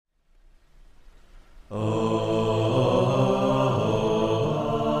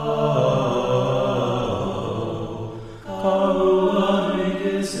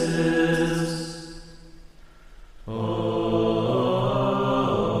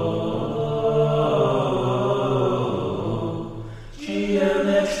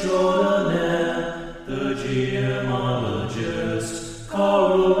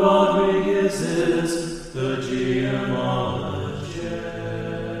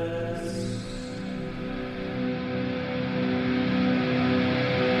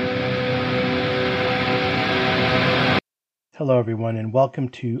Hello, everyone, and welcome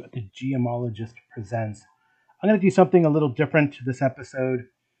to the GMologist Presents. I'm going to do something a little different this episode.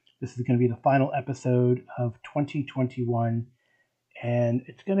 This is going to be the final episode of 2021, and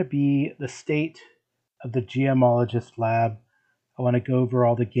it's going to be the state of the GMologist lab. I want to go over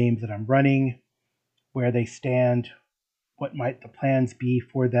all the games that I'm running, where they stand, what might the plans be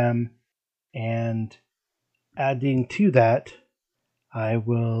for them, and adding to that, I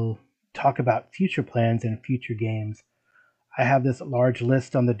will talk about future plans and future games. I have this large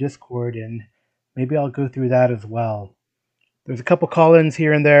list on the Discord, and maybe I'll go through that as well. There's a couple call-ins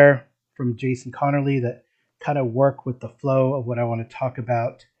here and there from Jason Connerly that kind of work with the flow of what I want to talk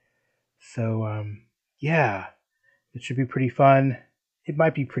about. So, yeah, it should be pretty fun. It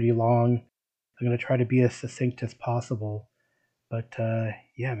might be pretty long. I'm gonna try to be as succinct as possible. But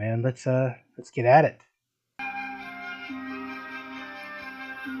yeah, man, let's get at it.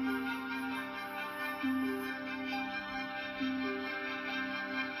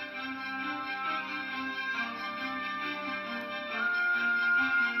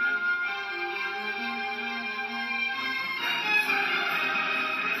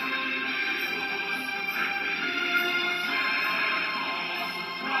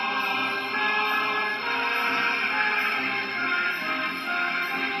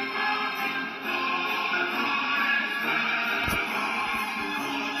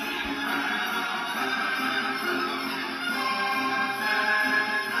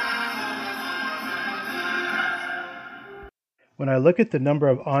 When I look at the number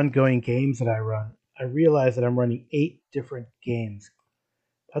of ongoing games that I run, I realize that I'm running 8 different games.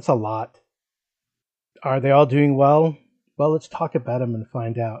 That's a lot. Are they all doing well? Well, let's talk about them and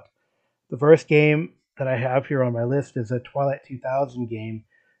find out. The first game that I have here on my list is a Twilight 2000 game.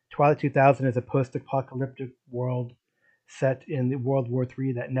 Twilight 2000 is a post-apocalyptic world set in the World War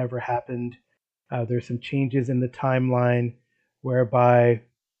III that never happened. There's some changes in the timeline whereby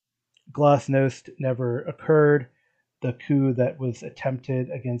Glasnost never occurred. The coup that was attempted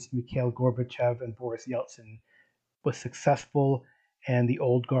against Mikhail Gorbachev and Boris Yeltsin was successful, and the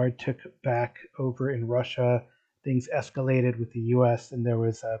old guard took back over in Russia. Things escalated with the U.S., and there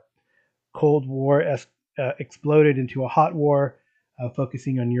was a Cold War exploded into a hot war,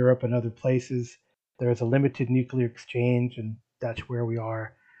 focusing on Europe and other places. There is a limited nuclear exchange, and that's where we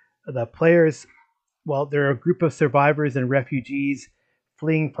are. The players, well, there are a group of survivors and refugees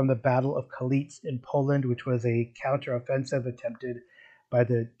fleeing from the Battle of Kalisz in Poland, which was a counteroffensive attempted by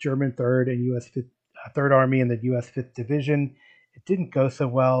the German Third and U.S. Third Army and the U.S. Fifth Division. It didn't go so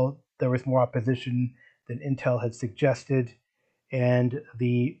well. There was more opposition than Intel had suggested, and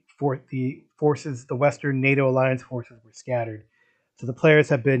the forces, the Western NATO alliance forces, were scattered. So the players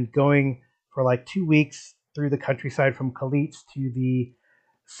have been going for like 2 weeks through the countryside from Kalisz to the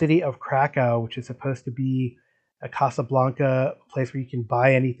city of Krakow, which is supposed to be a Casablanca, a place where you can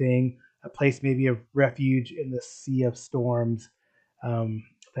buy anything, a place maybe of refuge in the sea of storms.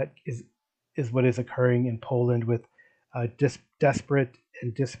 That is what is occurring in Poland with desperate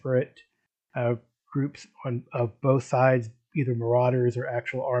and disparate uh, groups of both sides, either marauders or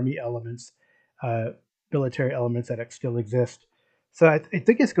actual army elements, uh, military elements that still exist. So I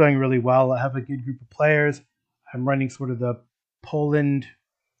think it's going really well. I have a good group of players. I'm running sort of the Poland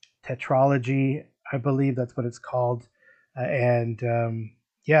tetralogy, I believe that's what it's called. And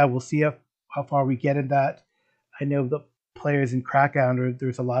yeah, we'll see how far we get in that. I know the players in Krakow,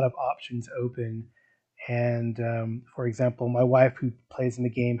 there's a lot of options open. And for example, my wife, who plays in the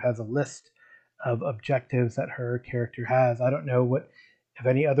game, has a list of objectives that her character has. I don't know if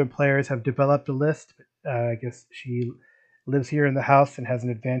any other players have developed a list. But, I guess she lives here in the house and has an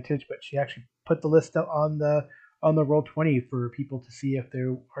advantage. But she actually put the list on the Roll20 for people to see if they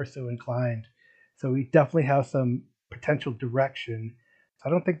are so inclined. So we definitely have some potential direction. So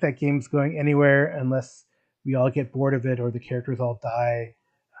I don't think that game's going anywhere unless we all get bored of it or the characters all die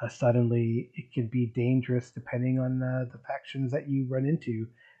suddenly. It can be dangerous depending on the factions that you run into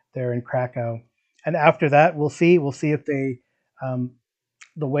there in Krakow. And after that, we'll see. We'll see if they,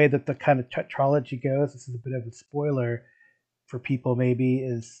 the way that the kind of tetralogy goes. This is a bit of a spoiler for people, maybe,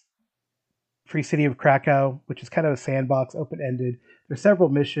 is Free City of Krakow, which is kind of a sandbox, open-ended. There's several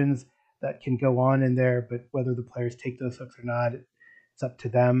missions that can go on in there, but whether the players take those hooks or not, it's up to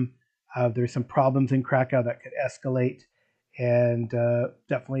them. There's some problems in Krakow that could escalate, and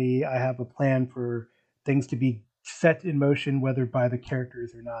definitely I have a plan for things to be set in motion, whether by the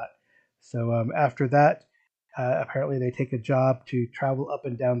characters or not. So after that, apparently they take a job to travel up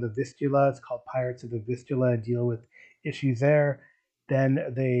and down the Vistula. It's called Pirates of the Vistula, and deal with issues there. Then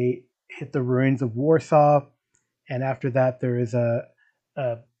they hit the ruins of Warsaw, and after that there is a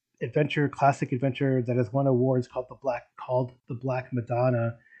adventure, classic adventure that has won awards called the Black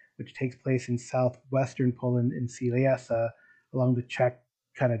Madonna, which takes place in southwestern Poland in Silesia, along the Czech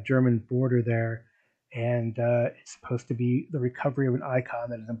kind of German border there, and it's supposed to be the recovery of an icon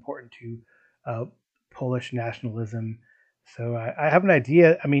that is important to uh, Polish nationalism. So I have an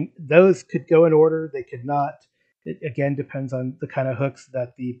idea. I mean, those could go in order. They could not. It again depends on the kind of hooks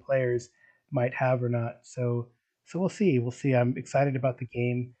that the players might have or not. So we'll see. We'll see. I'm excited about the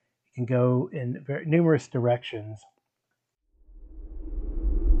game. It can go in very numerous directions.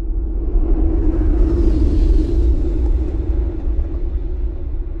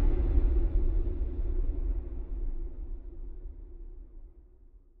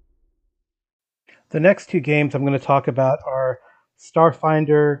 The next two games I'm going to talk about are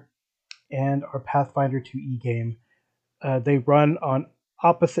Starfinder and our Pathfinder 2E game. They run on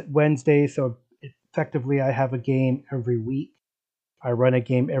opposite Wednesdays, so effectively I have a game every week. I run a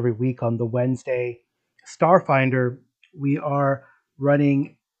game every week on the Wednesday. Starfinder, we are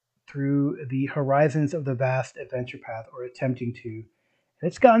running through the Horizons of the Vast adventure path, or attempting to. And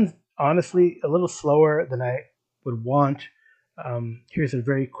it's gone, honestly, a little slower than I would want. Here's a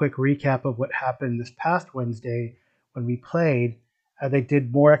very quick recap of what happened this past Wednesday when we played. They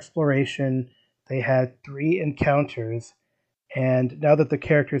did more exploration. They had 3 encounters, and now that the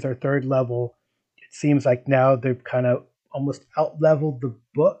characters are third level, it seems like now they've kind of almost out leveled the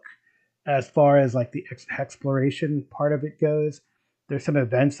book as far as like the exploration part of it goes. There's some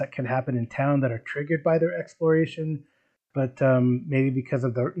events that can happen in town that are triggered by their exploration, but maybe because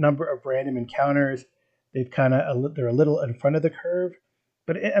of the number of random encounters, they're a little in front of the curve.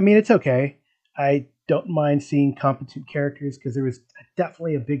 But I mean, it's okay. I don't mind seeing competent characters because there was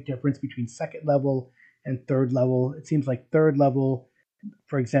definitely a big difference between second level and third level. It seems like third level,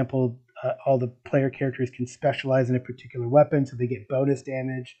 for example, all the player characters can specialize in a particular weapon, so they get bonus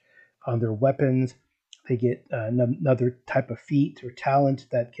damage on their weapons. They get another type of feat or talent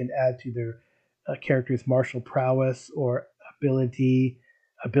that can add to their character's martial prowess or ability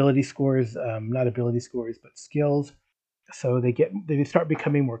scores, not ability scores, but skills. So they start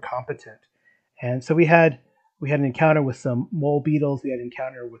becoming more competent. And so we had an encounter with some mole beetles. We had an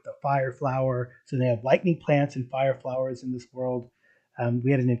encounter with a fire flower. So they have lightning plants and fire flowers in this world. We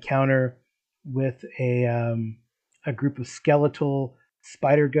had an encounter with a group of skeletal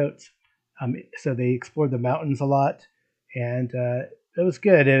spider goats. So they explored the mountains a lot, and it was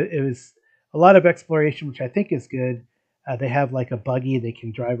good. It was a lot of exploration, which I think is good. They have like a buggy they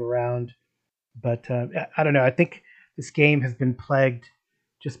can drive around, but I don't know. I think this game has been plagued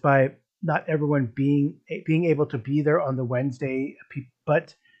just by not everyone being able to be there on the Wednesday,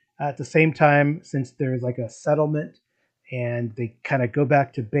 but at the same time, since there's like a settlement and they kind of go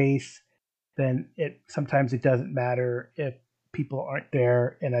back to base, then it sometimes it doesn't matter if people aren't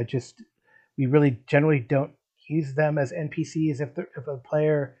there, and we really generally don't use them as NPCs if a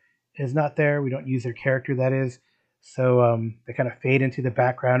player is not there. We don't use their character, that is. So they kind of fade into the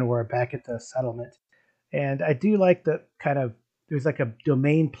background, or we're back at the settlement. And I do like the kind of there's like a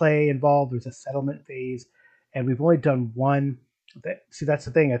domain play involved. There's a settlement phase, and we've only done one. See, that's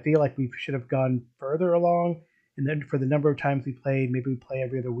the thing. I feel like we should have gone further along. And then for the number of times we played, maybe we play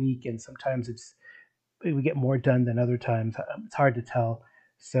every other week, and sometimes we get more done than other times. It's hard to tell.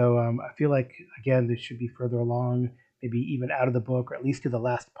 So I feel like again this should be further along, maybe even out of the book, or at least to the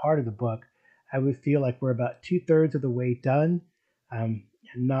last part of the book. I would feel like we're about 2/3 of the way done, and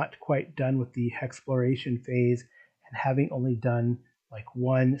not quite done with the exploration phase, and having only done like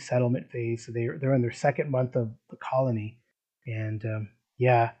one settlement phase. So they're in their second month of the colony, and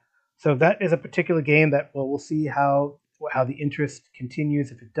yeah. So that is a particular game that we'll see how the interest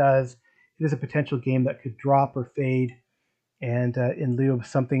continues. If it does, it is a potential game that could drop or fade, and in lieu of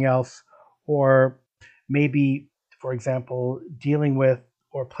something else, or maybe, for example, dealing with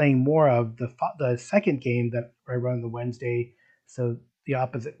or playing more of the second game that I run on the Wednesday. So the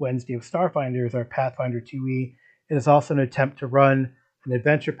opposite Wednesday of Starfinder is our Pathfinder 2E. It is also an attempt to run an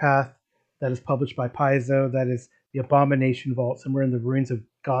adventure path that is published by Paizo. That is the Abomination Vault, somewhere in the ruins of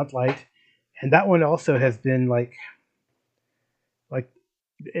Godlight, and that one also has been like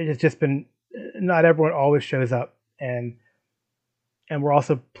it has just been, not everyone always shows up, and we're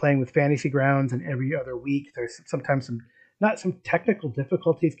also playing with Fantasy Grounds, and every other week there's sometimes some not some technical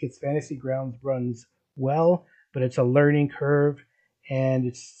difficulties because Fantasy Grounds runs well, but it's a learning curve, and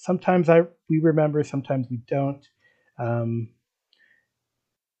it's sometimes we remember, sometimes we don't. Um,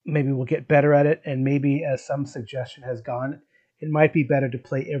 Maybe we'll get better at it, and maybe as some suggestion has gone, it might be better to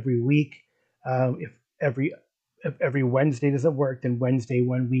play every week. If every Wednesday doesn't work, then Wednesday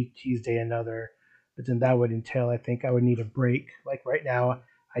one week, Tuesday another. But then that would entail, I think, I would need a break. Like right now,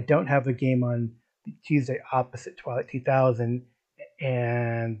 I don't have a game on the Tuesday opposite Twilight 2000,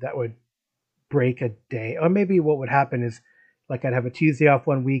 and that would break a day. Or maybe what would happen is like I'd have a Tuesday off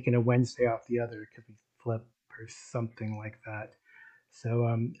one week and a Wednesday off the other. It could be flip or something like that.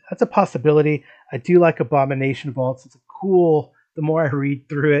 So that's a possibility. I do like Abomination Vaults. It's a cool. The more I read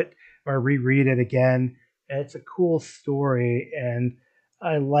through it or reread it again, it's a cool story, and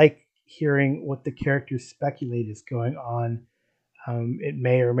I like hearing what the characters speculate is going on. It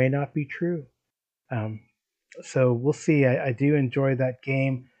may or may not be true. Um, so we'll see. I do enjoy that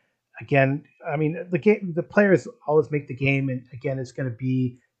game. Again, I mean the players always make the game, and again, it's going to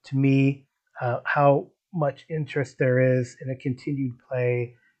be to me how much interest there is in a continued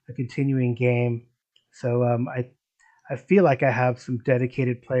play, a continuing game. So I feel like I have some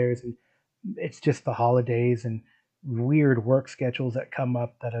dedicated players, and it's just the holidays and weird work schedules that come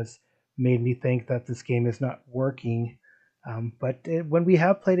up that has made me think that this game is not working. When we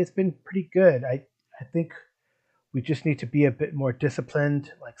have played, it's been pretty good. I think we just need to be a bit more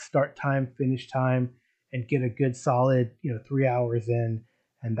disciplined, like start time, finish time, and get a good solid, 3 hours in.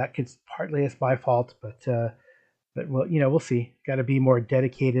 And that could partly is my fault, but we'll see. Got to be more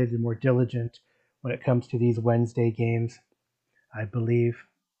dedicated and more diligent when it comes to these Wednesday games, I believe.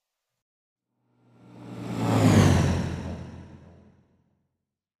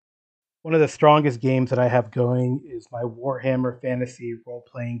 One of the strongest games that I have going is my Warhammer Fantasy role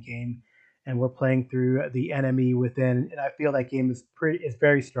playing game, and we're playing through the enemy within. And I feel that game is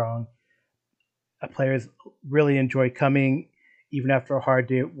very strong. Players really enjoy coming even after a hard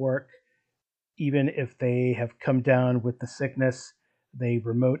day at work, even if they have come down with the sickness, they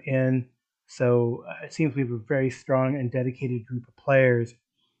remote in. So it seems we have a very strong and dedicated group of players.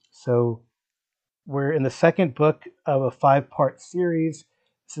 So we're in the second book of a five-part series.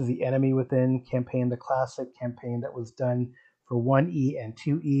 This is the Enemy Within campaign, the classic campaign that was done for 1E and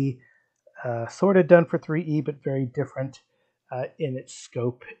 2E, sort of done for 3E, but very different in its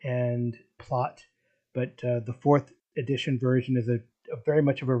scope and plot. But the fourth edition version is a very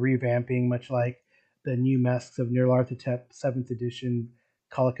much of a revamping, much like the new Masks of Nyarlathotep seventh edition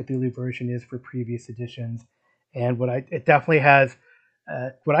Call of Cthulhu version is for previous editions. And it definitely has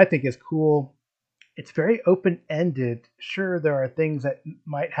what I think is cool. It's very open ended. Sure, there are things that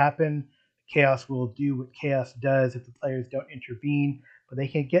might happen. Chaos will do what chaos does if the players don't intervene, but they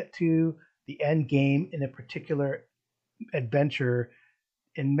can get to the end game in a particular adventure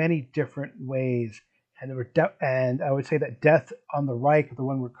in many different ways. And I would say that Death on the Reich, the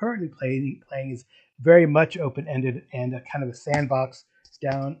one we're currently playing is very much open ended and a kind of a sandbox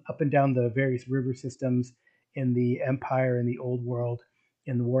down up and down the various river systems in the Empire and the Old World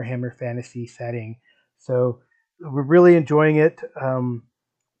in the Warhammer Fantasy setting. So we're really enjoying it.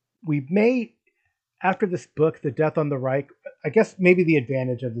 We may after this book, The Death on the Reich, I guess maybe the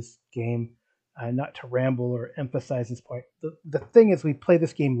advantage of this game, not to ramble or emphasize this point, the thing is we play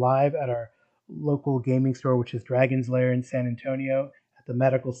this game live at our local gaming store, which is Dragon's Lair in San Antonio at the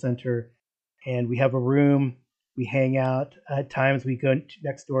medical center. And we have a room, we hang out. At times we go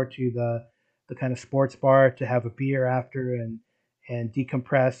next door to the kind of sports bar to have a beer after and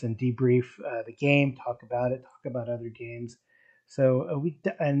decompress and debrief the game, talk about it, talk about other games. So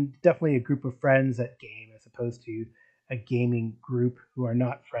and definitely a group of friends at game as opposed to a gaming group who are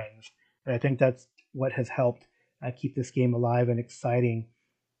not friends. And I think that's what has helped keep this game alive and exciting.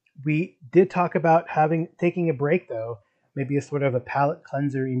 We did talk about having taking a break though, maybe a sort of a palate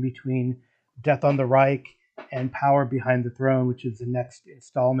cleanser in between Death on the Reich and Power Behind the Throne, which is the next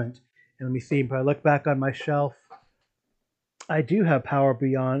installment. And let me see if I look back on my shelf. I do have Power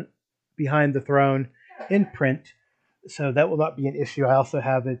Beyond Behind the Throne in print, so that will not be an issue. I also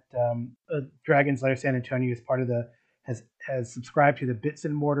have it. Dragon's Lair San Antonio is part of the has subscribed to the Bits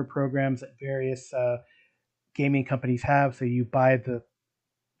and Mortar programs that various gaming companies have. So you buy the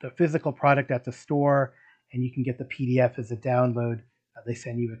physical product at the store, and you can get the PDF as a download. They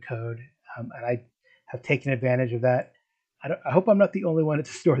send you a code, and I have taken advantage of that. I hope I'm not the only one at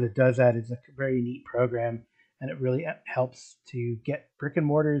the store that does that. It's a very neat program, and it really helps to get brick and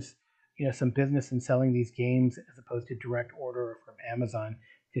mortars, some business in selling these games as opposed to direct order from Amazon,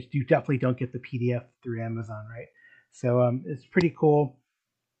 because you definitely don't get the PDF through Amazon, right? So it's pretty cool.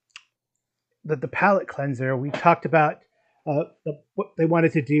 The palette cleanser we talked about. What they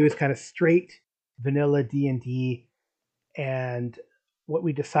wanted to do is kind of straight vanilla D&D, and what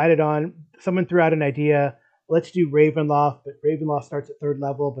we decided on. Someone threw out an idea. Let's do Ravenloft, but Ravenloft starts at third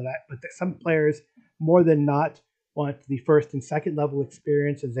level. But some players more than not want the first and second level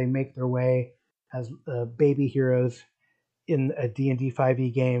experience as they make their way as baby heroes in a D&D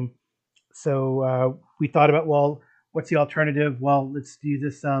 5e game. So we thought about, well, what's the alternative? Well, let's do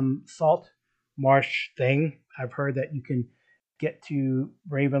this salt marsh thing. I've heard that you can get to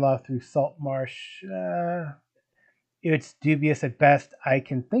Ravenloft through salt marsh. It's dubious at best. I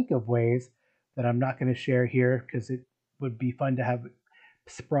can think of ways that I'm not going to share here because it would be fun to have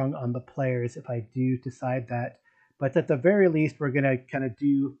sprung on the players if I do decide that. But at the very least, we're going to kind of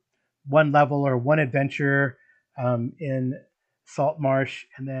do one level or one adventure in Saltmarsh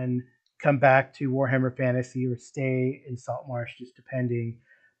and then come back to Warhammer Fantasy or stay in Saltmarsh, just depending.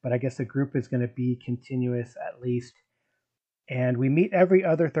 But I guess the group is going to be continuous at least. And we meet every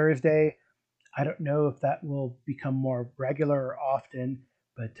other Thursday. I don't know if that will become more regular or often,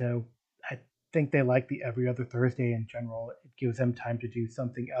 but I think they like the every other Thursday in general. It gives them time to do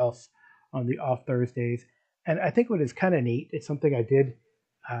something else on the off Thursdays. And I think what is kind of neat, it's something I did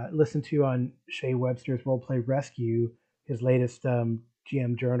listen to on Shea Webster's Roleplay Rescue, his latest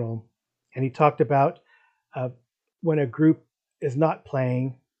GM journal. And he talked about uh, when a group is not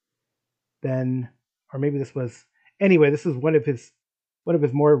playing, then, or maybe this was, anyway, this is one of his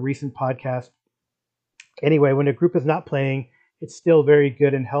more recent podcasts. Anyway, when a group is not playing, it's still very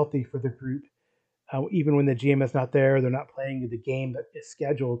good and healthy for the group. Even when the GM is not there, they're not playing the game that is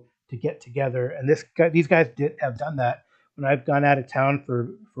scheduled to get together. And these guys have done that. When I've gone out of town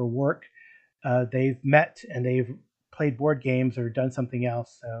for work, they've met and they've played board games or done something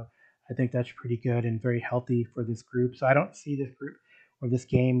else. So I think that's pretty good and very healthy for this group. So I don't see this group or this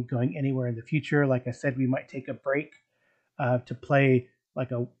game going anywhere in the future. Like I said, we might take a break to play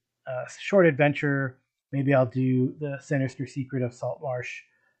like a short adventure. Maybe I'll do the Sinister Secret of Saltmarsh,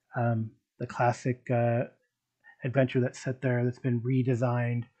 the classic adventure that's set there that's been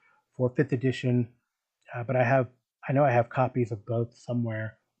redesigned for fifth edition. But I know I have copies of both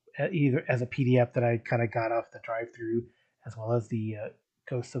somewhere, either as a PDF that I kind of got off the drive-through, as well as the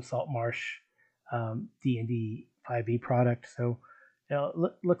Ghosts of Saltmarsh D&D 5e product. So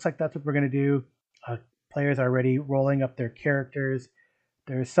looks like that's what we're going to do. Players are already rolling up their characters.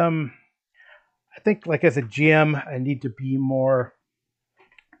 There's some, I think, like as a GM, I need to be more,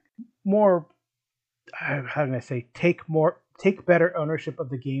 how can I say, take better ownership of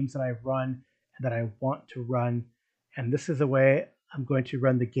the games that I run and that I want to run. And this is the way I'm going to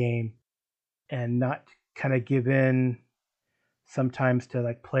run the game and not kind of give in sometimes to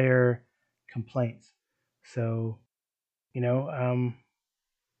like player complaints. So, you know,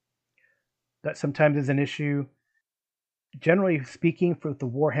 that sometimes is an issue. Generally speaking, for the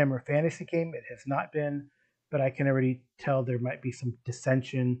Warhammer Fantasy game, it has not been, but I can already tell there might be some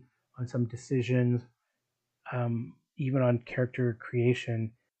dissension on some decisions, even on character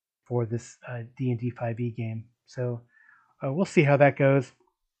creation for this D&D 5e game. So we'll see how that goes.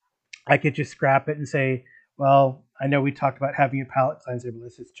 I could just scrap it and say, well, I know we talked about having a palate cleanser, but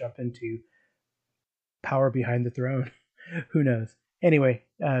let's just jump into Power Behind the Throne. Who knows? Anyway,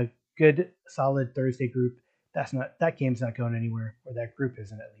 good, solid Thursday group. That game's not going anywhere, or that group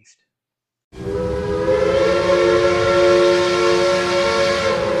isn't at least.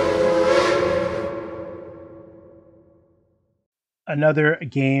 Another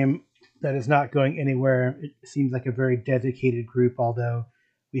game that is not going anywhere. It seems like a very dedicated group, although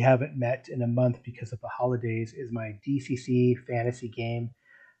we haven't met in a month because of the holidays, is my DCC fantasy game,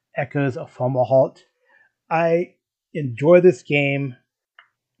 Echoes of Fomalhaut. I enjoy this game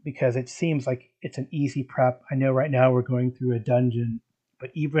because it seems like it's an easy prep. I know right now we're going through a dungeon,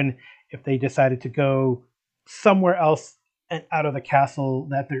 but even if they decided to go somewhere else and out of the castle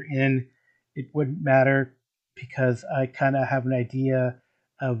that they're in, it wouldn't matter because I kind of have an idea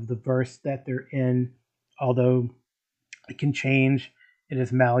of the verse that they're in, although it can change. It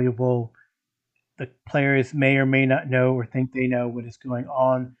is malleable. The players may or may not know or think they know what is going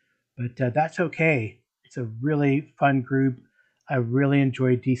on, but that's okay. It's a really fun group. I really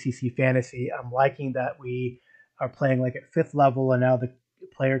enjoy DCC Fantasy. I'm liking that we are playing like at fifth level, and now the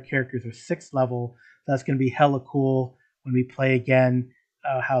player characters are sixth level. That's going to be hella cool when we play again.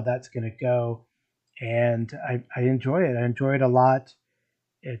 How that's going to go, and I enjoy it. I enjoy it a lot.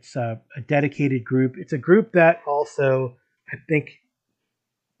 It's a dedicated group. It's a group that also, I think,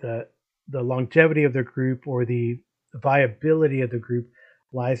 the the longevity of the group or the viability of the group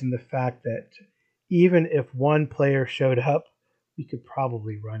lies in the fact that even if one player showed up, we could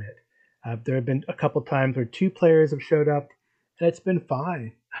probably run it. There have been a couple times where two players have showed up, and it's been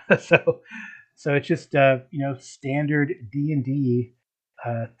fine. so, so it's just standard D&D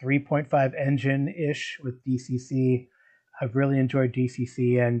 3.5 engine ish with DCC. I've really enjoyed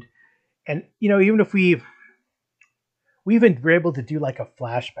DCC, and even if we even were able to do like a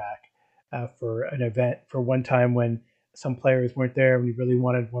flashback for an event for one time when some players weren't there. We really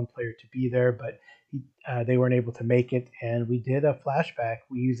wanted one player to be there, but they weren't able to make it. And we did a flashback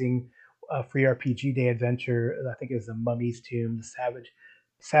using a free RPG Day adventure. I think it was the Mummy's Tomb, the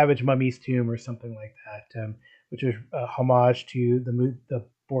Savage Mummy's Tomb, or something like that, which is a homage to the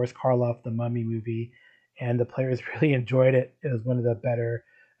Boris Karloff The Mummy movie. And the players really enjoyed it. It was one of the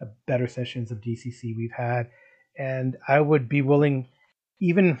better sessions of DCC we've had. And I would be willing,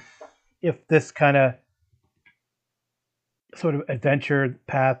 even if this kind of sort of adventure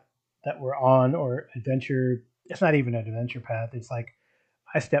path that we're on, or adventure, it's not even an adventure path. It's like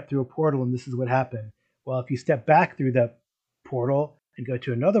I stepped through a portal and this is what happened. Well, if you step back through the portal and go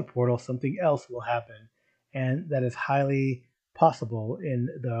to another portal, something else will happen. And that is highly possible in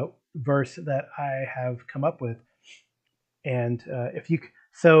the verse that I have come up with. And if you,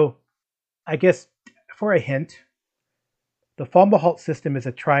 so I guess for a hint, the Fomalhaut system is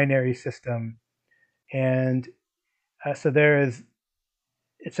a trinary system. And so there is,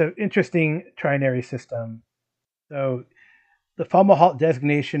 it's an interesting trinary system. So the Fomalhaut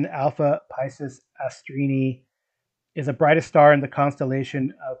designation Alpha Pisces Astrini is the brightest star in the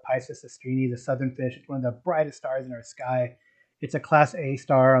constellation of Pisces Astrini, the southern fish. It's one of the brightest stars in our sky. It's a Class A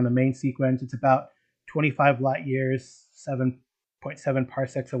star on the main sequence. It's about 25 light years, 7.7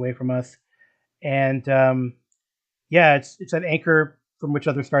 parsecs away from us. And yeah, it's an anchor from which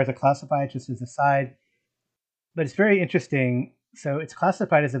other stars are classified, just as a side. But it's very interesting. So it's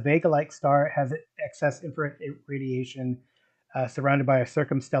classified as a Vega-like star. It has excess infrared radiation, surrounded by a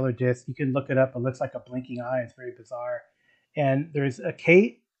circumstellar disk. You can look it up. It looks like a blinking eye. It's very bizarre. And there's a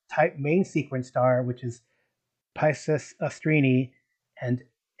K-type main sequence star, which is Pisces Astrini, and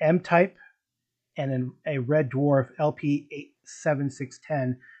M-type, and a red dwarf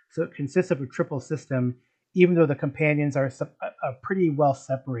LP7610. So it consists of a triple system, even though the companions are pretty well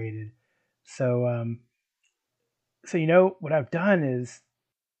separated. So, so what I've done is,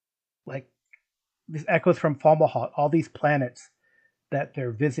 like, this echoes from Fomalhaut. All these planets that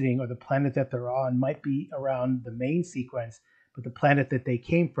they're visiting, or the planet that they're on, might be around the main sequence, but the planet that they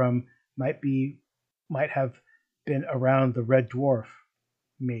came from might have been around the red dwarf,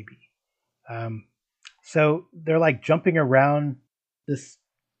 maybe. Um, so they're like jumping around this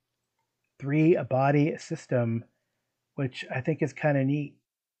three body system, which I think is kind of neat.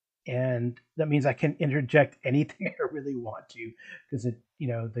 And that means I can interject anything I really want to, because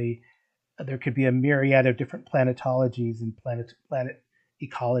there could be a myriad of different planetologies and planet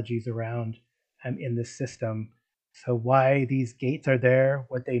ecologies around in this system. So why these gates are there,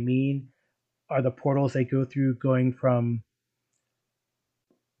 what they mean, are the portals they go through going from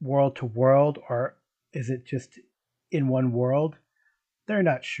world to world, or is it just in one world? They're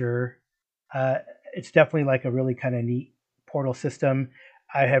not sure. Uh, it's definitely like a really kind of neat portal system.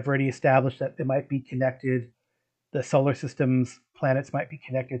 I have already established that it might be connected, the solar system's planets might be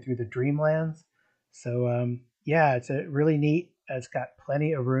connected through the Dreamlands. So yeah, it's a really neat. It's got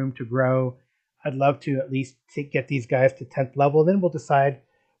plenty of room to grow. I'd love to at least get these guys to 10th level. Then we'll decide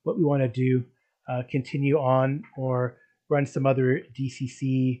what we want to do. Continue on, or run some other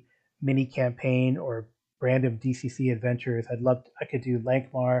DCC mini campaign or random DCC adventures. I could do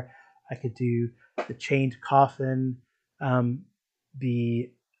Lankmar. I could do the Chained Coffin. Um,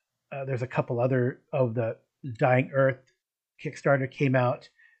 there's a couple other of the Dying Earth Kickstarter came out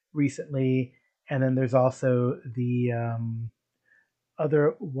recently, and then there's also the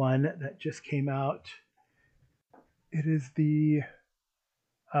other one that just came out. It is the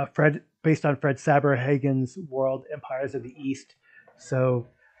Fred, based on Fred Saberhagen's World Empires of the East. So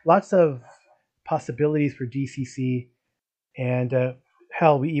lots of possibilities for DCC, and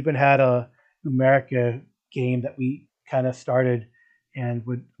hell, we even had a America game that we kind of started and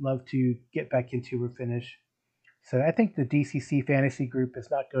would love to get back into or finish. So I think the DCC fantasy group is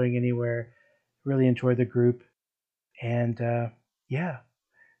not going anywhere. Really enjoy the group, and yeah,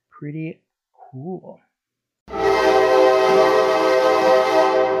 pretty cool.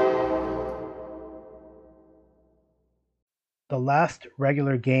 The last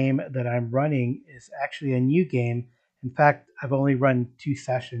regular game that I'm running is actually a new game. In fact, I've only run 2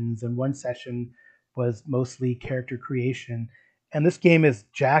 sessions, and one session was mostly character creation. And this game is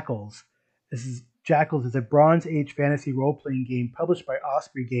Jackals. Jackals is a Bronze Age fantasy role-playing game published by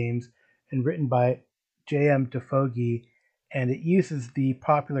Osprey Games and written by J.M. DeFoge, and it uses the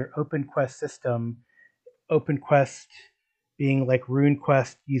popular OpenQuest system. OpenQuest being like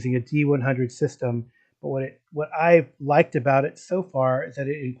RuneQuest using a D100 system. But what I've liked about it so far is that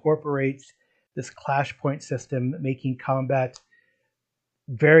it incorporates this clash point system, making combat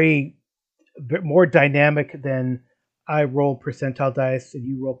very more dynamic than I roll percentile dice and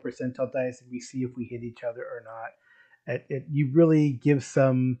you roll percentile dice and we see if we hit each other or not. You really give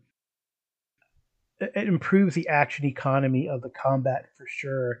some. It improves the action economy of the combat for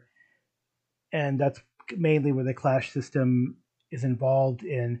sure, and that's mainly where the clash system is involved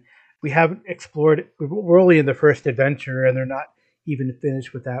in. We haven't explored. We're only in the first adventure, and they're not even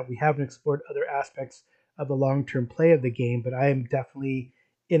finished with that. We haven't explored other aspects of the long-term play of the game, but I am definitely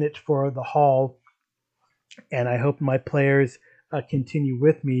in it for the haul, and I hope my players continue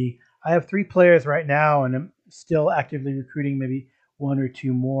with me. I have 3 players right now, and I'm still actively recruiting maybe one or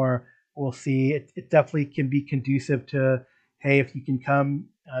two more. We'll see. It definitely can be conducive to, hey, if you can come,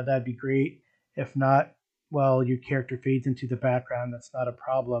 that'd be great. If not, well, your character fades into the background. That's not a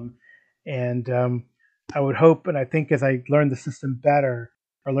problem. And I would hope, and I think as I learn the system better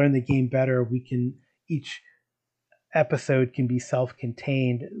or learn the game better, we can each episode can be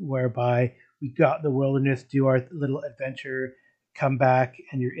self-contained, whereby we got in the wilderness, do our little adventure, come back,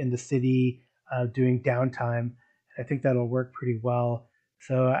 and you're in the city doing downtime. I think that'll work pretty well.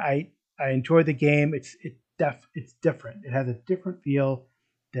 So I enjoy the game. It's different. It has a different feel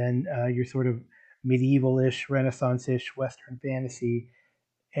than your sort of medieval-ish, Renaissance-ish Western fantasy,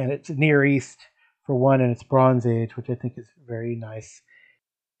 and it's Near East for one, and it's Bronze Age, which I think is very nice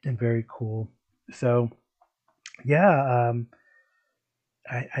and very cool. So yeah,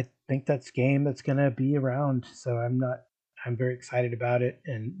 I think that's game that's gonna be around. So I'm very excited about it.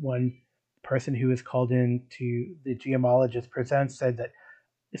 And one person who has called in to the GMologist Presents said that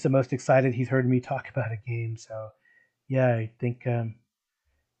it's the most excited he's heard me talk about a game. So yeah, I think I'm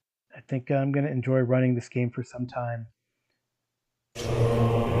gonna enjoy running this game for some time.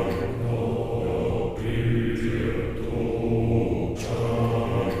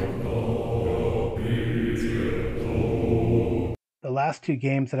 The last 2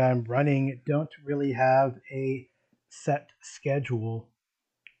 games that I'm running don't really have a set schedule.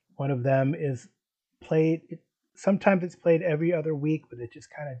 One of them is played. Sometimes it's played every other week, but it just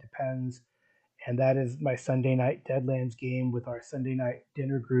kind of depends. And that is my Sunday night Deadlands game with our Sunday night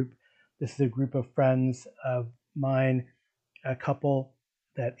dinner group. This is a group of friends of mine, a couple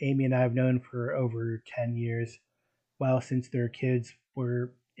that Amy and I have known for over 10 years. Well, since their kids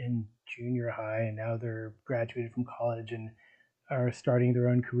were in junior high and now they're graduated from college and are starting their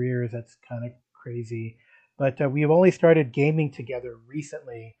own careers. That's kind of crazy. But we've only started gaming together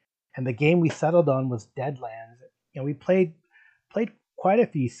recently, and the game we settled on was Deadlands. And we played quite a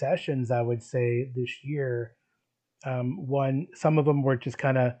few sessions, I would say, this year. Some of them were just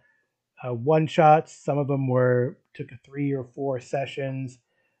kind of one shots. Some of them were took a 3 or 4 sessions.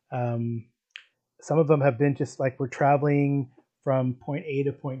 Um, some of them have been just like we're traveling from point A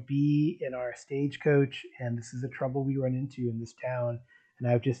to point B in our stagecoach, and this is the trouble we run into in this town. And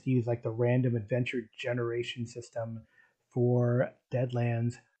I've just used like the random adventure generation system for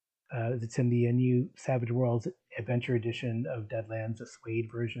Deadlands. It's in the new Savage Worlds Adventure Edition of Deadlands, the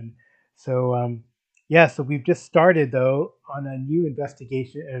Suede version. So yeah, so we've just started though on a new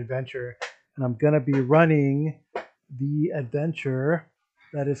investigation and adventure, and I'm gonna be running the adventure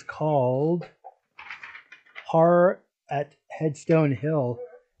that is called Horror at Headstone Hill,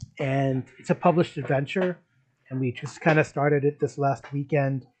 and it's a published adventure. And we just kind of started it this last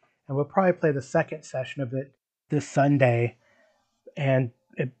weekend, and we'll probably play the second session of it this Sunday, and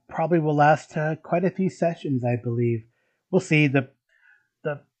it probably will last quite a few sessions, I believe. We'll see. The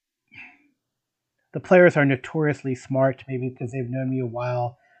the players are notoriously smart, maybe because they've known me a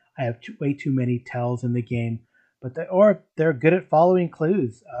while. I have way too many tells in the game, but they're good at following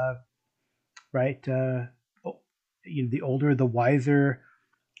clues. Right? The older, the wiser,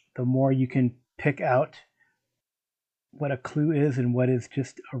 the more you can pick out what a clue is and what is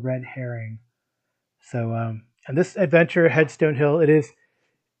just a red herring. So, and this adventure, Headstone Hill, it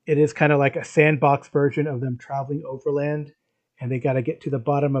is kind of like a sandbox version of them traveling overland, and they got to get to the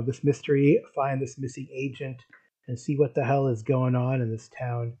bottom of this mystery, find this missing agent, and see what the hell is going on in this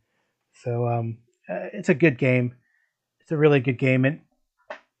town. So, it's a good game. It's a really good game,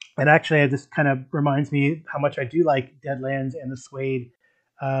 and actually, this kind of reminds me how much I do like Deadlands and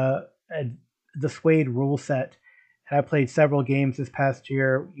uh, the Suede rule set. And I played several games this past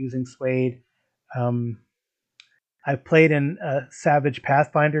year using Suede. Um, I've played in Savage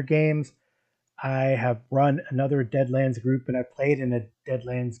Pathfinder games. I have run another Deadlands group, and I played in a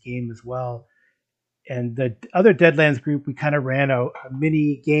Deadlands game as well. And the other Deadlands group, we kind of ran a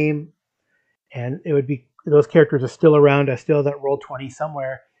mini game, and it would be those characters are still around. I still have that Roll20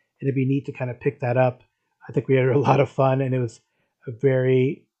 somewhere. It'd be neat to kind of pick that up. I think we had a lot of fun, and it was a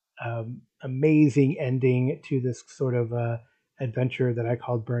very amazing ending to this sort of adventure that I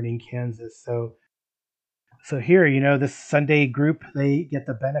called Burning Kansas. So here, this Sunday group, they get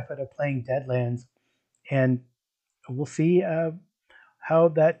the benefit of playing Deadlands, and we'll see how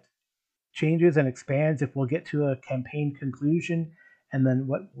that changes and expands. If we'll get to a campaign conclusion, and then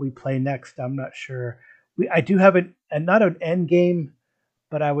what we play next, I'm not sure. I do have not an end game,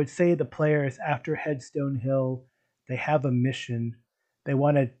 but I would say the players after Headstone Hill, they have a mission. They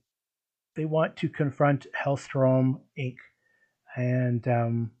want to they want to confront Hellstrom Inc.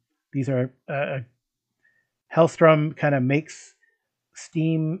 And these are Hellstrom kind of makes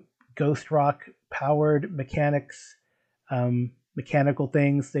steam ghost rock powered mechanical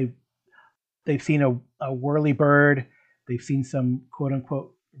things. They've seen a whirly bird. They've seen some quote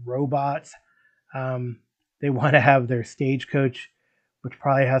unquote robots. Um, they want to have their stagecoach, which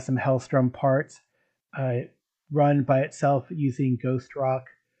probably has some Hellstrom parts, uh, run by itself using Ghost Rock.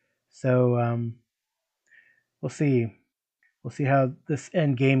 So we'll see. We'll see how this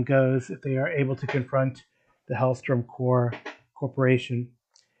end game goes if they are able to confront the Hellstrom Core Corporation.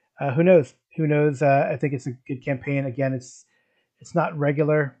 Who knows? Who knows? I think it's a good campaign. Again, it's not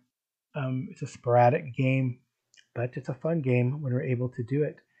regular. It's a sporadic game, but it's a fun game when we're able to do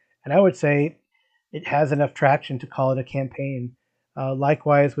it. And I would say it has enough traction to call it a campaign.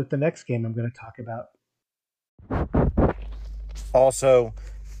 Likewise with the next game I'm going to talk about. Also,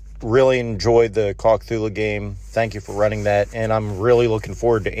 really enjoyed the Call of Cthulhu game. Thank you for running that. And I'm really looking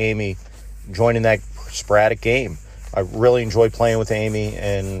forward to Amy joining that sporadic game. I really enjoy playing with Amy,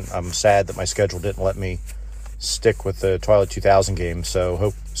 and I'm sad that my schedule didn't let me stick with the Twilight 2000 game.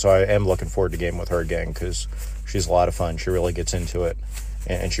 So I am looking forward to game with her again because she's a lot of fun. She really gets into it,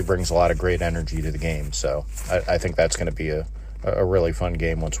 and she brings a lot of great energy to the game. So I think that's going to be a really fun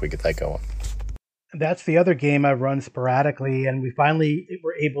game once we get that going. That's the other game I run sporadically, and we finally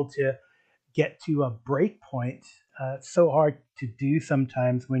were able to get to a break point. It's so hard to do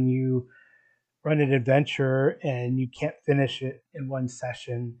sometimes when you run an adventure and you can't finish it in one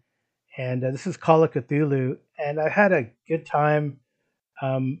session. And this is Call of Cthulhu, and I had a good time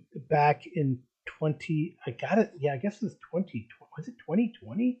back in 20. I got it. Yeah, I guess it was 20. Was it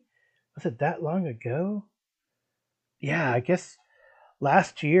 2020? Was it that long ago? Yeah, I guess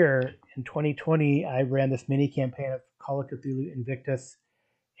last year in 2020, I ran this mini campaign of Call of Cthulhu Invictus,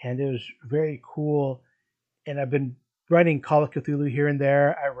 and it was very cool. And I've been running Call of Cthulhu here and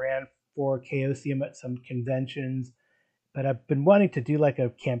there. I ran for Chaosium at some conventions, but I've been wanting to do like a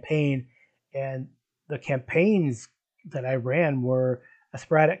campaign. And the campaigns that I ran were a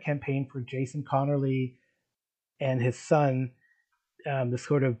sporadic campaign for Jason Connerly and his son. The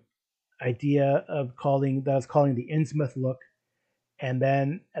sort of idea of calling that I was calling the Innsmouth look, and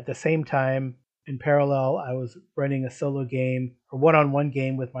then at the same time, in parallel, I was running a solo game or one-on-one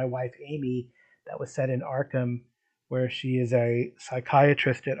game with my wife Amy that was set in Arkham, where she is a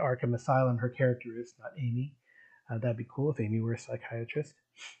psychiatrist at Arkham Asylum. Her character is not Amy. That'd be cool if Amy were a psychiatrist.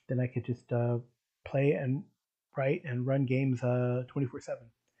 Then I could just play and write and run games 24/7.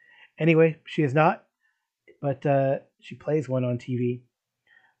 Anyway, she is not, but she plays one on TV.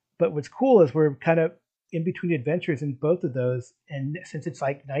 But what's cool is we're kind of in between adventures in both of those, and since it's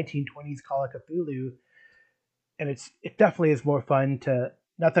like 1920s Call of Cthulhu, and it definitely is more fun to,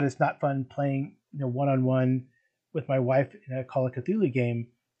 not that it's not fun playing one on one with my wife in a Call of Cthulhu game,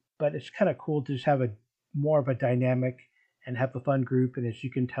 but it's kind of cool to just have a more of a dynamic and have a fun group. And as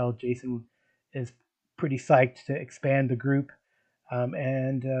you can tell, Jason is pretty psyched to expand the group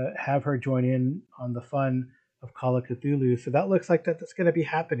and have her join in on the fun of Call of Cthulhu. So that looks like that's going to be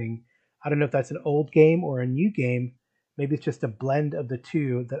happening. I don't know if that's an old game or a new game. Maybe it's just a blend of the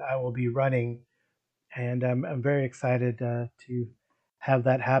two that I will be running, and I'm very excited to have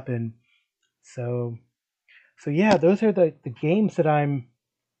that happen. So yeah, those are the games that I'm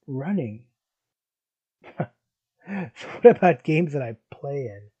running. So what about games that I play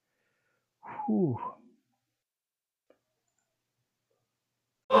in? Whew.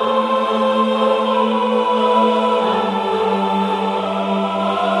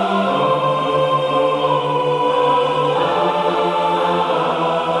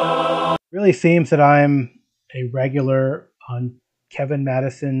 Really seems that I'm a regular on Kevin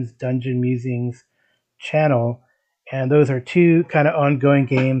Madison's Dungeon Musings channel, and those are two kind of ongoing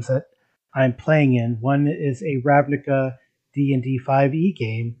games that I'm playing in. One is a Ravnica D&D 5e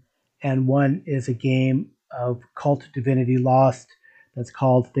game, and one is a game of Cult Divinity Lost that's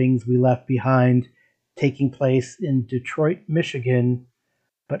called Things We Left Behind, taking place in Detroit, Michigan,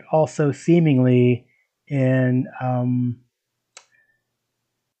 but also seemingly in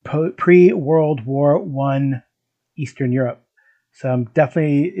pre-World War One Eastern Europe. So I'm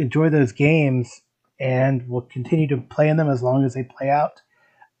definitely enjoy those games and will continue to play in them as long as they play out.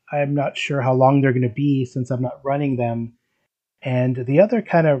 I'm not sure how long they're going to be since I'm not running them. And the other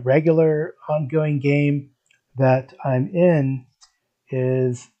kind of regular ongoing game that I'm in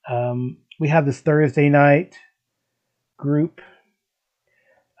is we have this Thursday night group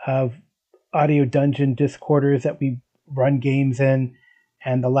of audio dungeon discorders that we run games in.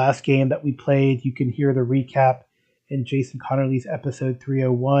 And the last game that we played, you can hear the recap in Jason Connerly's episode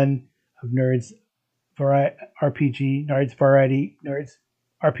 301 of Nerds RPG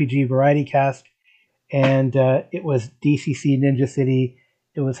Variety Cast, and it was DCC Ninja City.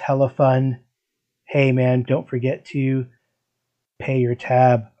 It was hella fun. Hey man, don't forget to pay your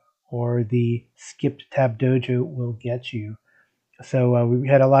tab, or the skipped tab dojo will get you. So we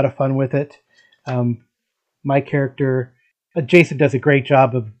had a lot of fun with it. Um, my character, Jason, does a great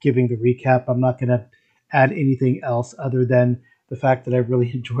job of giving the recap. I'm not going to add anything else other than the fact that I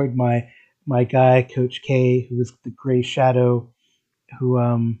really enjoyed my guy, Coach K, who was the Gray Shadow, who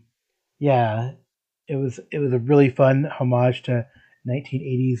yeah, it was a really fun homage to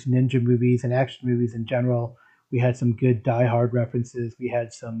 1980s ninja movies and action movies in general. We had some good Die Hard references. We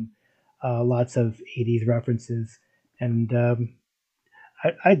had some lots of 80s references, and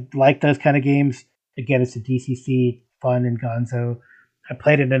I like those kind of games. Again, it's a DCC, fun and gonzo. I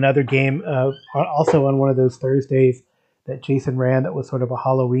played in another game, also on one of those Thursdays that Jason ran, that was sort of a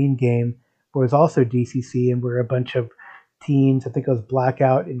Halloween game, where it was also DCC, and we're a bunch of teens. I think it was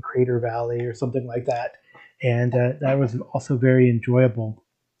Blackout in Crater Valley or something like that, and that was also very enjoyable.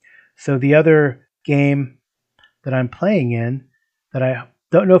 So the other game that I'm playing in, that I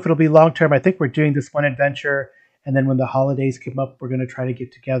don't know if it'll be long term. I think we're doing this one adventure, and then when the holidays come up, we're going to try to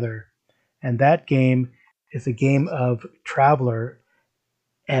get together. And that game is a game of Traveler,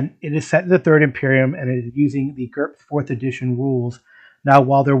 and it is set in the Third Imperium, and it is using the GURPS Fourth Edition rules. Now,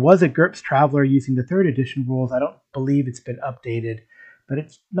 while there was a GURPS Traveler using the Third Edition rules, I don't believe it's been updated, but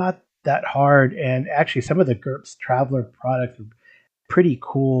it's not that hard. And actually, some of the GURPS Traveler products are pretty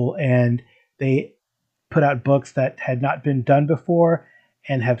cool, and they put out books that had not been done before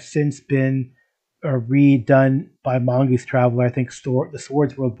and have since been redone by Mongoose Traveler. I think the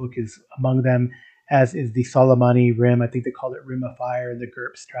Swords World book is among them, as is the Soleimani Rim. I think they called it Rim of Fire in the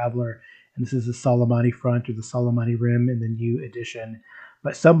GURPS Traveler, and this is the Soleimani Front or the Soleimani Rim in the new edition.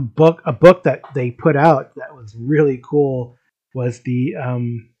 But a book that they put out that was really cool was the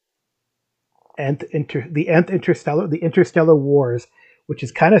Interstellar Wars, which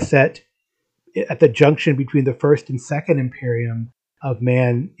is kind of set at the junction between the first and second Imperium of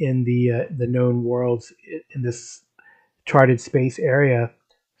man in the known worlds in this charted space area.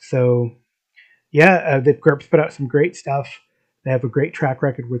 So yeah, the GURPS put out some great stuff. They have a great track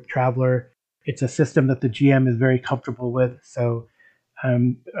record with Traveler. It's a system that the GM is very comfortable with. So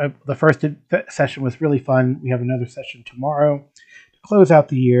the first session was really fun. We have another session tomorrow to close out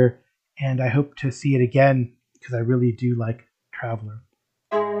the year, and I hope to see it again because I really do like Traveler.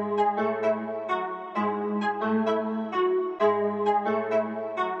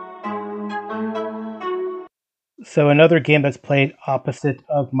 So another game that's played opposite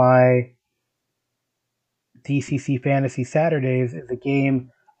of my DCC Fantasy Saturdays is a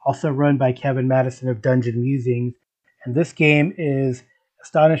game also run by Kevin Madison of Dungeon Musings, and this game is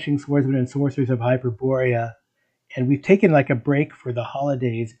Astonishing Swordsmen and Sorcerers of Hyperborea. And we've taken like a break for the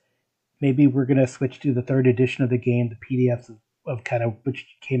holidays. Maybe we're gonna switch to the third edition of the game, the PDFs of kind of which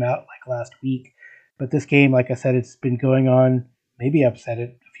came out like last week. But this game, like I said, it's been going on. Maybe I've said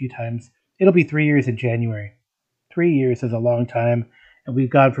it a few times. It'll be 3 years in January. 3 years is a long time, and we've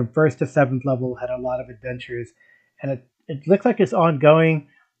gone from first to seventh level, had a lot of adventures, and it looks like it's ongoing.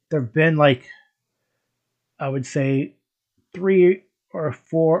 There have been like, I would say, 3 or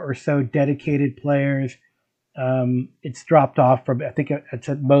 4 or so dedicated players. It's dropped off from, I think it's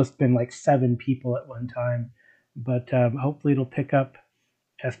at most been like 7 people at one time, but hopefully it'll pick up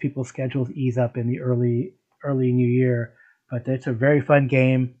as people's schedules ease up in the early new year. But it's a very fun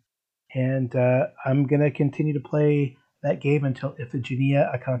game, and I'm gonna continue to play that game until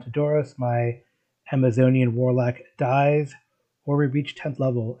Iphigenia Acantodoros, my Amazonian warlock, dies, or we reach 10th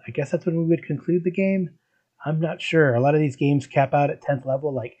level. I guess that's when we would conclude the game. I'm not sure. A lot of these games cap out at 10th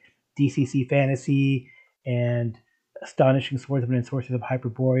level, like DCC Fantasy and Astonishing Swordsmen and Sorcerers of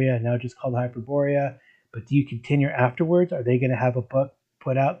Hyperborea, now just called Hyperborea. But do you continue afterwards? Are they going to have a book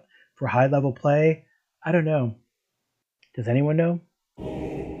put out for high level play? I don't know. Does anyone know?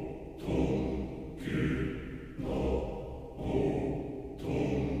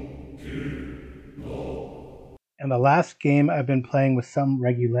 And the last game I've been playing with some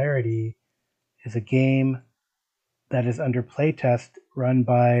regularity is a game that is under playtest run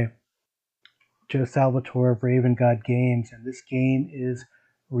by Joe Salvatore of Raven God Games, and this game is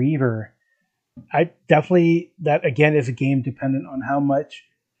Reaver. I definitely, that again is a game dependent on how much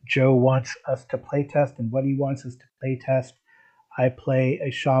Joe wants us to playtest and what he wants us to playtest. I play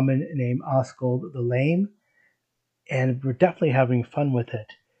a shaman named Osgold the Lame, and we're definitely having fun with it.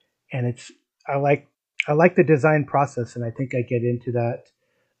 And it's I like I like the design process, and I think I get into that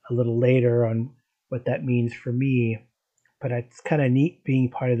a little later on what that means for me. But it's kind of neat being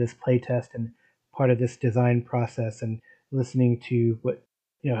part of this playtest and part of this design process and listening to what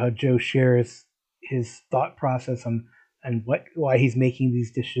how Joe shares his thought process on and what why he's making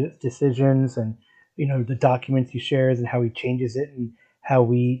these decisions and the documents he shares and how he changes it and how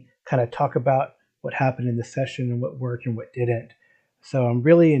we kind of talk about what happened in the session and what worked and what didn't. So I'm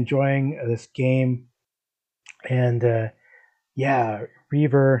really enjoying this game, and yeah,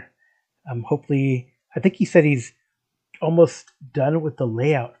 Reaver. Hopefully, I think he said he's almost done with the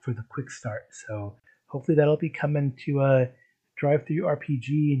layout for the quick start. So hopefully that'll be coming to a drive through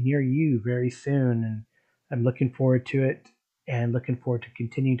RPG near you very soon. And I'm looking forward to it and looking forward to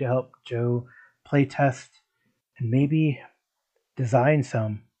continue to help Joe play test and maybe design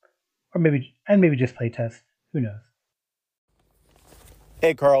some or maybe just play test. Who knows?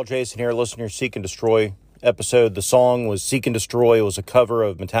 Hey, Carl, Jason here, listener Seek and Destroy episode. The song was Seek and Destroy. It was a cover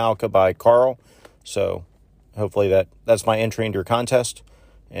of Metallica by Carl. So hopefully that's my entry into your contest.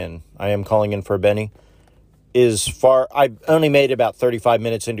 And I am calling in for a Benny. I only made about 35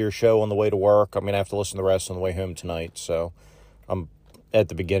 minutes into your show on the way to work. I'm going to have to listen to the rest on the way home tonight. So I'm at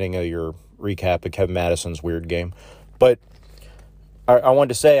the beginning of your recap of Kevin Madison's weird game. But I wanted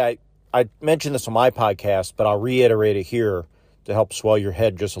to say, I mentioned this on my podcast, but I'll reiterate it here to help swell your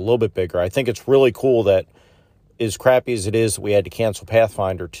head just a little bit bigger. I think it's really cool that, as crappy as it is that we had to cancel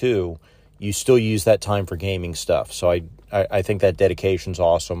Pathfinder 2, you still use that time for gaming stuff. So I think that dedication's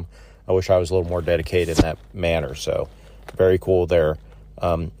awesome. I wish I was a little more dedicated in that manner. So very cool there.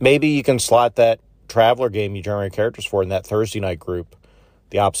 Maybe you can slot that Traveler game you generate characters for in that Thursday night group,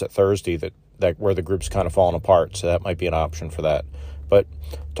 the opposite Thursday that where the group's kind of falling apart. So that might be an option for that. But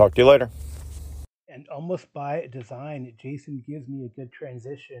talk to you later. And almost by design, Jason gives me a good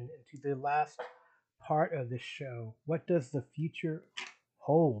transition into the last part of the show. What does the future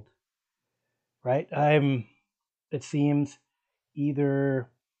hold? Right? it seems, either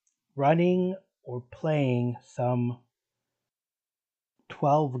running or playing some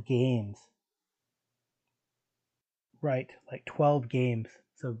 12 games. Right, like 12 games.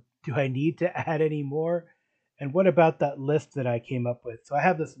 So do I need to add any more? And what about that list that I came up with? So I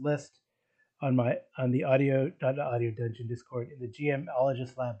have this list on the audio not the audio dungeon Discord, in the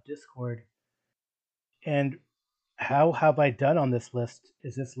GMologist Lab Discord. And how have I done on this list?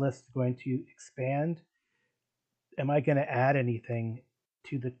 Is this list going to expand? Am I going to add anything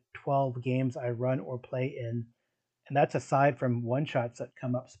to the 12 games I run or play in? And that's aside from one shots that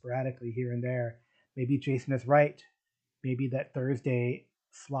come up sporadically here and there. Maybe Jason is right. Maybe that Thursday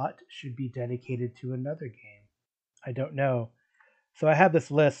slot should be dedicated to another game. I don't know. So I have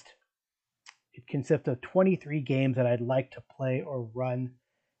this list. It consists of 23 games that I'd like to play or run.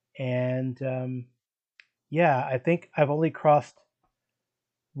 And yeah, I think I've only crossed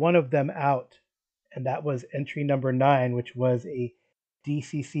one of them out, and that was entry number 9, which was a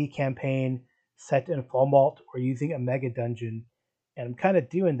DCC campaign set in Falmalt or using a mega dungeon. And I'm kind of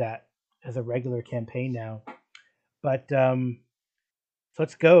doing that as a regular campaign now. But so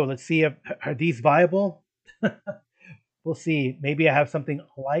let's go. Let's see if are these viable. We'll see. Maybe I have something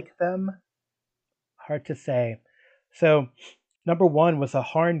like them. Hard to say. So number 1 was a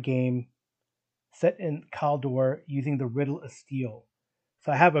Harn game set in Kaldor using the Riddle of Steel.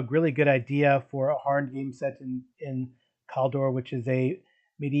 So I have a really good idea for a Harn game set in Kaldor, which is a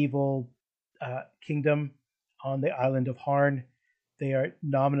medieval kingdom on the island of Harn. They are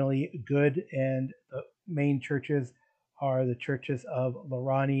nominally good, and the main churches are the churches of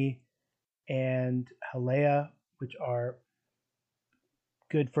Lorani and Halea, which are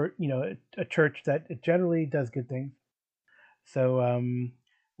good for a church that generally does good things. So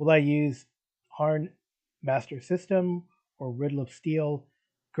will I use Harn Master System or Riddle of Steel?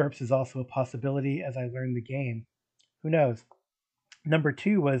 GURPS is also a possibility as I learn the game. Who knows? Number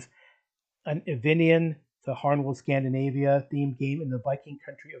 2 was an Evinian, the Harnwell Scandinavia themed game in the Viking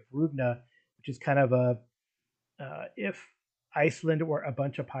country of Rugna, which is kind of a if Iceland were a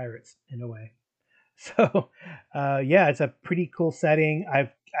bunch of pirates in a way. So yeah, it's a pretty cool setting.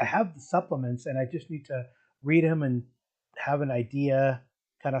 I have the supplements, and I just need to read them and have an idea,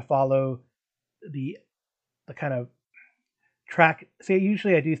 kind of follow the kind of track. See,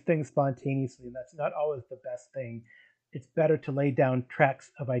 usually I do things spontaneously, and that's not always the best thing. It's better to lay down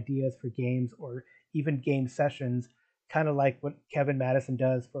tracks of ideas for games or even game sessions, kind of like what Kevin Madison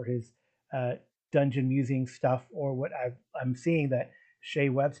does for his uh, dungeon musing stuff, or what I'm seeing that Shea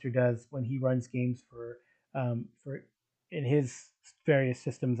Webster does when he runs games for in his various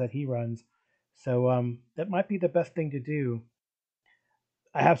systems that he runs. So that might be the best thing to do.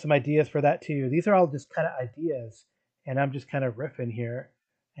 I have some ideas for that too. These are all just kind of ideas, and I'm just kind of riffing here,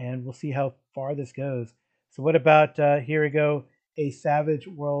 and we'll see how far this goes. So, what about here we go? A Savage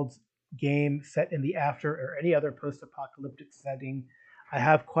Worlds game set in the after or any other post-apocalyptic setting. I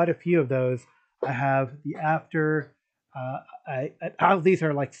have quite a few of those. I have the after. All of these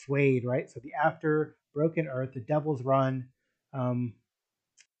are like Suede, right? So the after, Broken Earth, the Devil's Run. Um,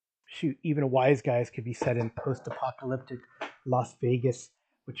 Shoot, even Wise Guys could be set in post-apocalyptic Las Vegas,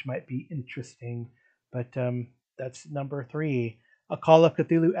 which might be interesting. But that's number three. A Call of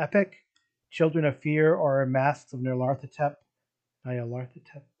Cthulhu epic, Children of Fear or Masks of Nyarlathotep,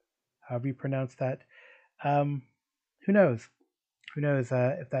 however you pronounce that. Um, who knows? Who knows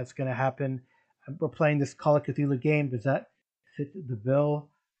if that's going to happen? We're playing this Call of Cthulhu game. Does that fit the bill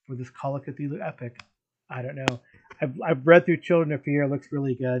for this Call of Cthulhu epic? I don't know. I've read through Children of Fear. It looks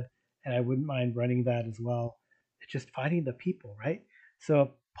really good, and I wouldn't mind running that as well. It's just finding the people, right?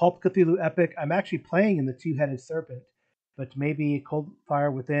 So Pulp Cthulhu epic. I'm actually playing in the Two-Headed Serpent, but maybe Cold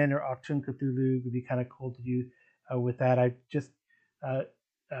Fire Within or Octun Cthulhu would be kind of cool to do with that. Uh,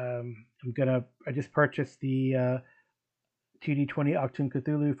 I just purchased the 2D20 Octun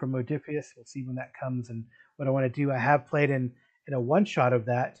Cthulhu from Modiphius. We'll see when that comes and what I want to do. I have played in a one shot of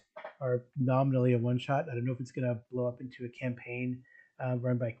that, or nominally a one shot. I don't know if it's going to blow up into a campaign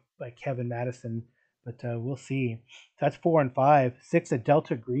run by Kevin Madison, but we'll see. So that's 4 and 5. 6, a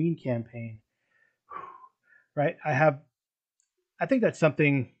Delta Green campaign. Right? I think that's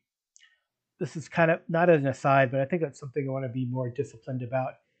something. This is kind of not an aside, but I think that's something I want to be more disciplined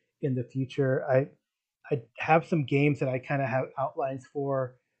about in the future. I have some games that I kind of have outlines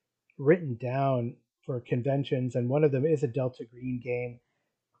for written down for conventions, and one of them is a Delta Green game.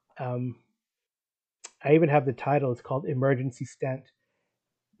 Um, I even have the title. It's called Emergency Stent,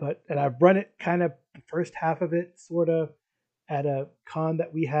 and I've run it kind of the first half of it, sort of at a con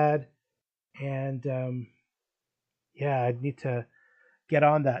that we had, and yeah, I need to get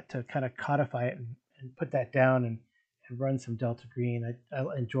on that to kind of codify it and put that down and run some Delta Green. I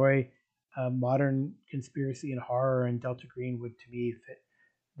enjoy modern conspiracy and horror, and Delta Green would to me fit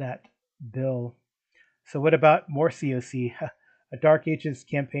that bill. So what about more COC? A Dark Ages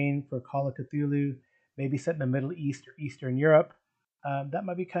campaign for Call of Cthulhu, maybe set in the Middle East or Eastern Europe. That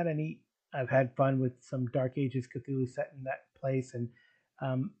might be kind of neat. I've had fun with some Dark Ages Cthulhu set in that place, and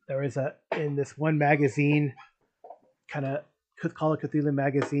there is a in this one magazine, kind of Call of Cthulhu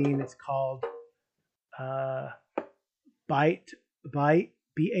magazine. It's called uh, Bayt Bayt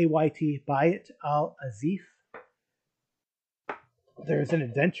Bayt Al Azif. There's an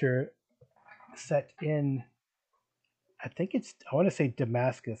adventure set in, I want to say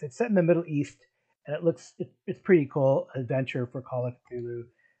Damascus. It's set in the Middle East, and it's pretty cool adventure for Call of Cthulhu,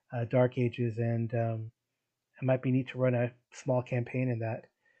 Dark Ages, and it might be neat to run a small campaign in that.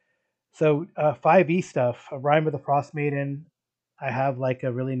 So 5e stuff, a Rime of the Frost Maiden. I have like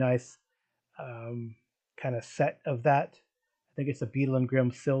a really nice um, kind of set of that. I think it's a Beetle and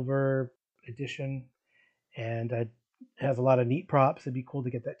Grimm Silver edition, and it has a lot of neat props. It'd be cool to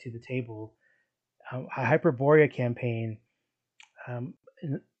get that to the table. A Hyperborea campaign. Um,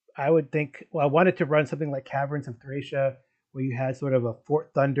 I would think, well, I wanted to run something like Caverns of Thracia, where you had sort of a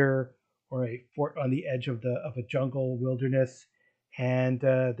Fort Thunder or a fort on the edge of a jungle wilderness, and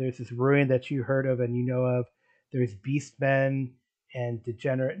there's this ruin that you heard of and you know of. There's beast men and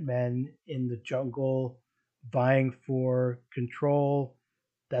degenerate men in the jungle vying for control.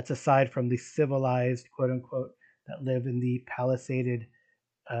 That's aside from the civilized, quote unquote, that live in the palisaded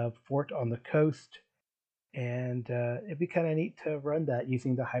fort on the coast, and it'd be kind of neat to run that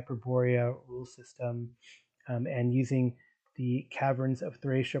using the Hyperborea rule system, and using the Caverns of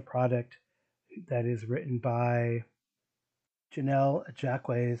Thracia product that is written by Janelle Jacques.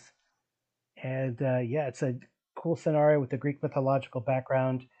 And yeah, it's a cool scenario with the Greek mythological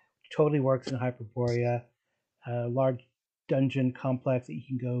background. Totally works in Hyperborea. A large dungeon complex that you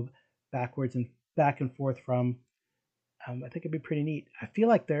can go backwards and back and forth from. I think it'd be pretty neat. I feel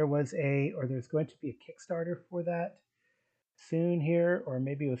like there's going to be a Kickstarter for that soon here, or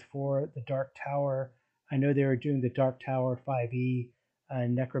maybe it was for the Dark Tower. I know they were doing the Dark Tower 5e.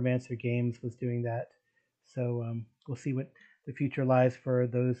 Necromancer Games was doing that. So we'll see what the future lies for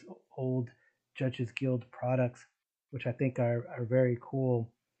those old Judges Guild products, which I think are very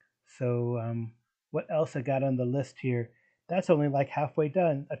cool. So what else I got on the list here? That's only like halfway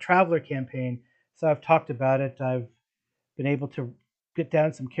done. A Traveler campaign. So I've talked about it. I've been able to get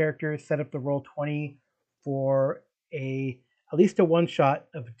down some characters, set up the roll 20 for a at least a one shot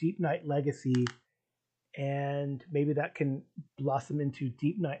of Deep Night Legacy, and maybe that can blossom into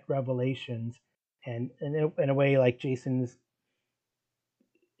Deep Night Revelations. And in a way, like Jason's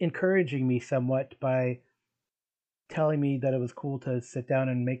encouraging me somewhat by telling me that it was cool to sit down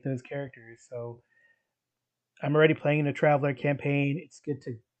and make those characters. So I'm already playing in a Traveler campaign. It's good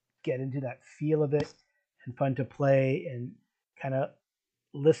to get into that feel of it and fun to play and kind of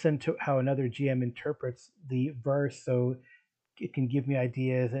listen to how another GM interprets the verse so it can give me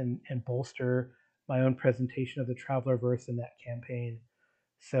ideas and bolster my own presentation of the Traveler verse in that campaign.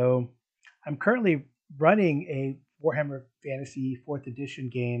 So I'm currently running a Warhammer Fantasy 4th Edition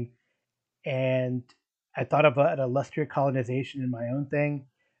game, and I thought of an illustrious colonization in my own thing.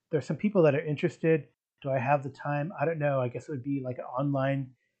 There's some people that are interested. Do I have the time? I don't know. I guess it would be like an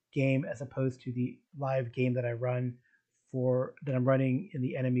online game as opposed to the live game that I run for that I'm running in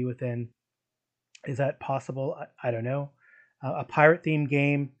the Enemy Within. Is that possible? I don't know. A pirate themed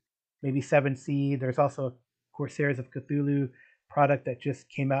game, maybe 7C. There's also Corsairs of Cthulhu product that just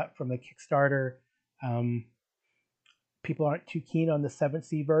came out from the Kickstarter. Um, People aren't too keen on the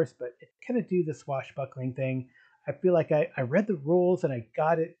 7C verse, but it kind of do the swashbuckling thing. I feel like I read the rules and I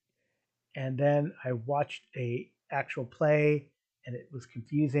got it, and then I watched a actual play and it was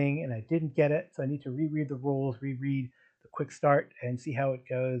confusing and I didn't get it. So I need to reread the rules, reread the quick start and see how it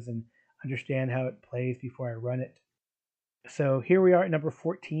goes and understand how it plays before I run it. So here we are at number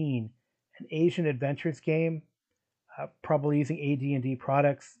 14, an Asian adventures game, probably using AD&D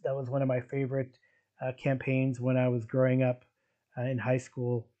products. That was one of my favorite campaigns when I was growing up in high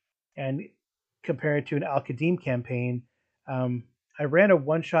school. And compared to an Al Qadim campaign, um, I ran a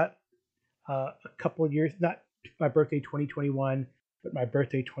one shot a couple of years, not my birthday 2021, but my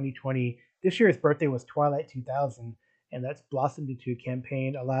birthday 2020. This year's birthday was Twilight 2000, and that's blossomed into a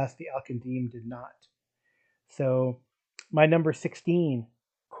campaign. Alas, the Al Qadim did not. So, my number 16,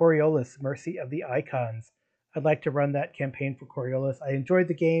 Coriolis, Mercy of the Icons. I'd like to run that campaign for Coriolis. I enjoyed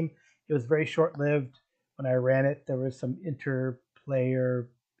the game. It was very short lived. When I ran it, there was some interplayer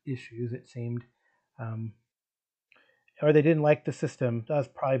issues, it seemed. Um, or they didn't like the system. That was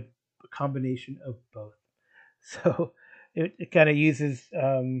probably a combination of both. So it kind of uses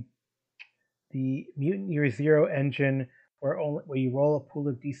the Mutant Year Zero engine where you roll a pool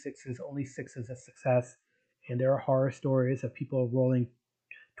of d6s, only six is a success, and there are horror stories of people rolling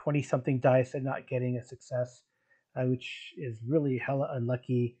 20 something dice and not getting a success, which is really hella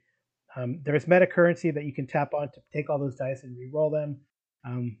unlucky. There's meta currency that you can tap on to take all those dice and re-roll them,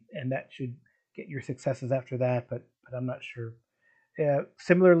 and that should get your successes after that. But I'm not sure.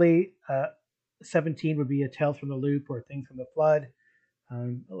 Similarly, 17 would be a Tales from the Loop or Things from the Flood.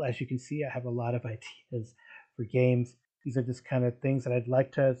 As you can see, I have a lot of ideas for games. These are just kind of things that I'd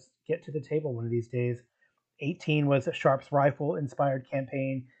like to get to the table one of these days. 18 was a Sharp's Rifle inspired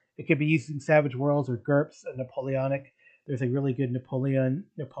campaign. It could be used in Savage Worlds or GURPS, a Napoleonic. There's a really good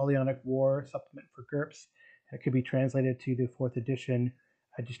Napoleonic War supplement for GURPS. It could be translated to the 4th edition.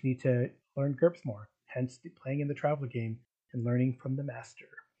 I just need to learn GURPS more, hence playing in the Traveler game and learning from the master.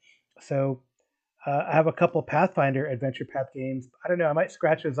 So I have a couple Pathfinder Adventure Path games. I don't know. I might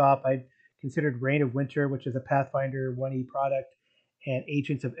scratch those off. I considered Reign of Winter, which is a Pathfinder 1E product, and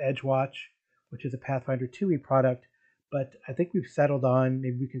Agents of Edgewatch, which is a Pathfinder 2E product. But I think we've settled on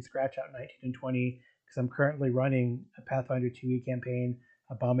maybe we can scratch out 19 and 20 because I'm currently running a Pathfinder 2E campaign,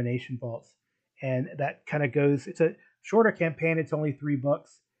 Abomination Vaults. And that kind of goes, it's a shorter campaign. It's only 3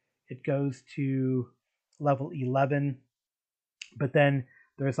 books. It goes to level 11, but then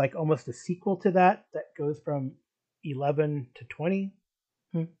there's like almost a sequel to that goes from 11 to 20.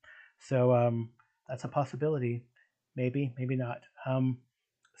 Hmm. So that's a possibility. Maybe not.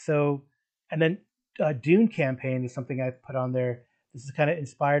 So, and then Dune campaign is something I've put on there. This is kind of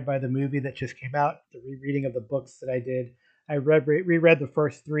inspired by the movie that just came out, the rereading of the books that I did. I reread the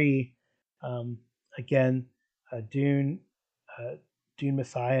first three. Um, again, Dune, uh, Dune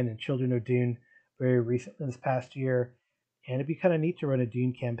Messiah, and Children of Dune very recently this past year, and it'd be kind of neat to run a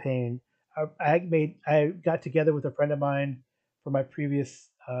Dune campaign. I got together with a friend of mine for my previous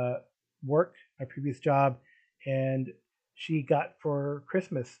work, my previous job, and she got for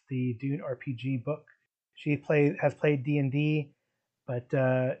Christmas the Dune RPG book. She has played D&D, but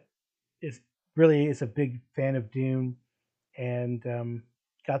is really is a big fan of Dune, and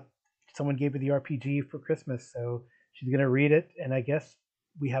got someone gave her the RPG for Christmas, so she's gonna read it, and I guess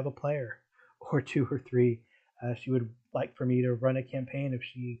we have a player or two or three. She would like for me to run a campaign if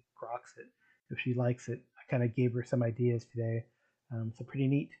she groks it, if she likes it. I kind of gave her some ideas today, so pretty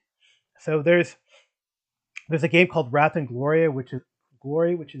neat. So there's a game called Wrath and Glory,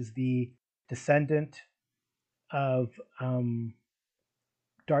 which is the descendant of um,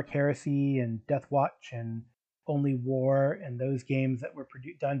 Dark Heresy and Death Watch and Only War and those games that were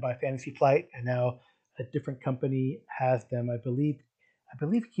done by Fantasy Flight, and now a different company has them. I believe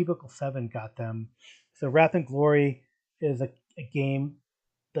Cubicle 7 got them. So Wrath and Glory is a game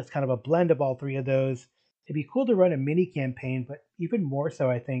that's kind of a blend of all three of those. It'd be cool to run a mini campaign, but even more so,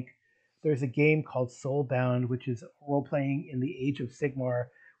 I think there's a game called Soulbound, which is role playing in the Age of Sigmar,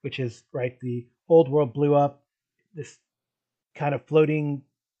 which is right, the old world blew up. This kind of floating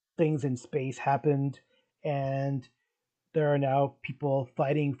things in space happened, and there are now people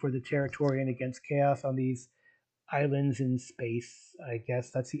fighting for the territory and against chaos on these islands in space. I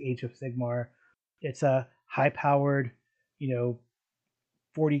guess that's the Age of Sigmar. It's a high powered, you know,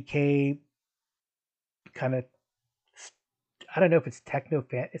 40K kind of, I don't know if it's techno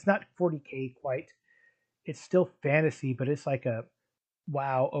fan. It's not 40K quite. It's still fantasy, but it's like a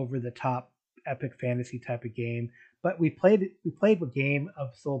wow over the top epic fantasy type of game. But we played a game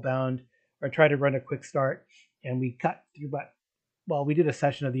of Soulbound, or tried to run a quick start, and we got through. But well, we did a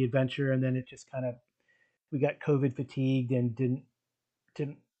session of the adventure, and then it just kind of, we got COVID fatigued and didn't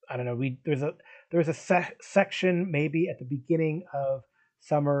I don't know. We There was a section maybe at the beginning of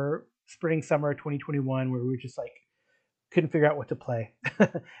spring summer 2021 where we were just like couldn't figure out what to play.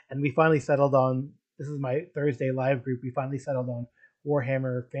 And we finally settled on, this is my Thursday live group. We finally settled on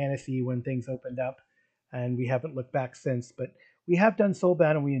Warhammer Fantasy when things opened up, and we haven't looked back since. But we have done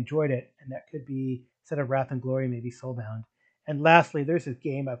Soulbound and we enjoyed it, and that could be, instead of Wrath and Glory, maybe Soulbound. And lastly, there's this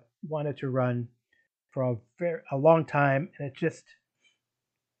game I've wanted to run for a long time, and just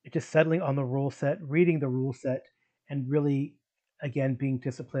settling on the rule set, reading the rule set, and really, again, being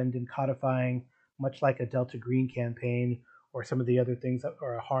disciplined and codifying, much like a Delta Green campaign or some of the other things,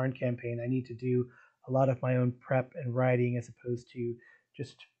 or a Harn campaign. I need to do a lot of my own prep and writing as opposed to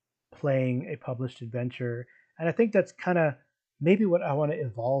just playing a published adventure. And I think that's kind of maybe what I want to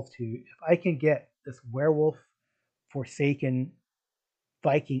evolve to. If I can get this Werewolf Forsaken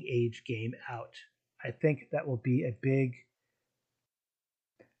Viking Age game out, I think that will be a big,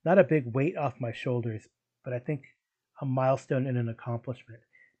 not a big weight off my shoulders, but I think a milestone and an accomplishment,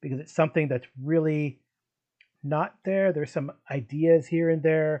 because it's something that's really not there. There's some ideas here and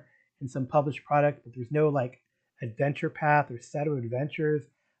there in some published product, but there's no like adventure path or set of adventures.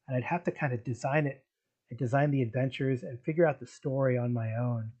 And I'd have to kind of design it and design the adventures and figure out the story on my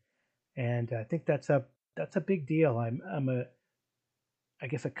own. And I think that's a big deal. I'm a, I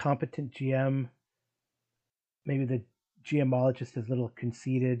guess, a competent GM. Maybe the GMologist is a little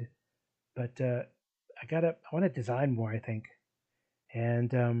conceited, but I want to design more, I think.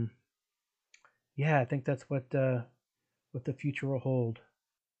 And yeah, I think that's what the future will hold.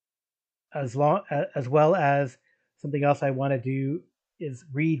 As well as something else I want to do is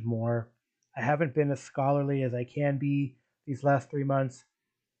read more. I haven't been as scholarly as I can be these last 3 months.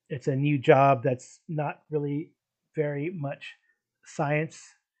 It's a new job that's not really very much science.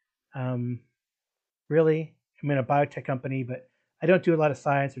 Um, really, I'm in a biotech company, but I don't do a lot of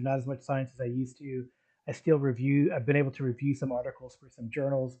science, or not as much science as I used to. I still review. I've been able to review some articles for some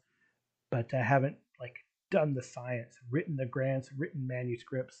journals, but I haven't like done the science, written the grants, written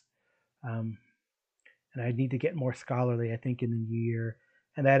manuscripts. Um, and I need to get more scholarly, I think, in the new year.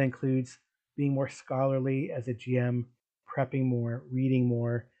 And that includes being more scholarly as a GM, prepping more, reading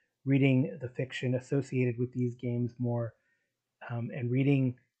the fiction associated with these games more, and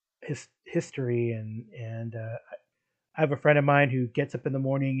reading history. And I have a friend of mine who gets up in the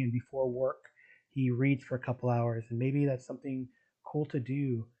morning and before work, he reads for a couple hours, and maybe that's something cool to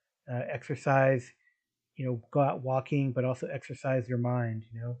do. Exercise, go out walking, but also exercise your mind.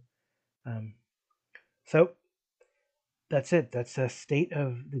 Um, so that's it. That's a state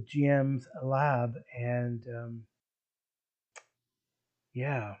of the GM's lab, and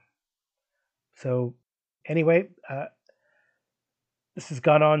yeah. So anyway, this has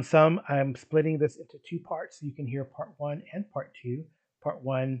gone on some. I'm splitting this into two parts so you can hear part one and part two. Part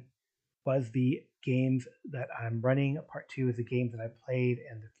one was the games that I'm running. Part two is the games that I played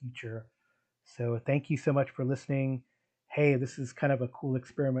and the future. So thank you so much for listening. Hey, this is kind of a cool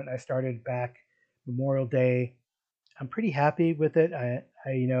experiment I started back Memorial Day. I'm pretty happy with it.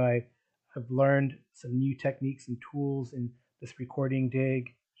 I've learned some new techniques and tools in this recording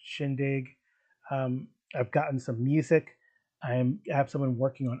shindig. I've gotten some music. I have someone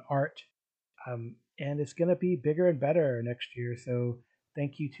working on art, and it's going to be bigger and better next year. So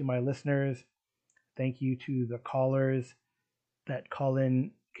thank you to my listeners. Thank you to the callers that call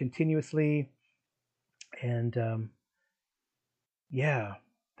in continuously, and yeah,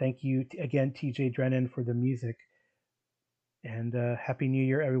 thank you again, TJ Drennan, for the music. And Happy New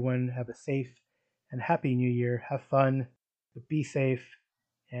Year, everyone. Have a safe and Happy New Year. Have fun, but be safe,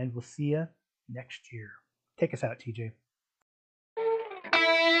 and we'll see you next year. Take us out, TJ.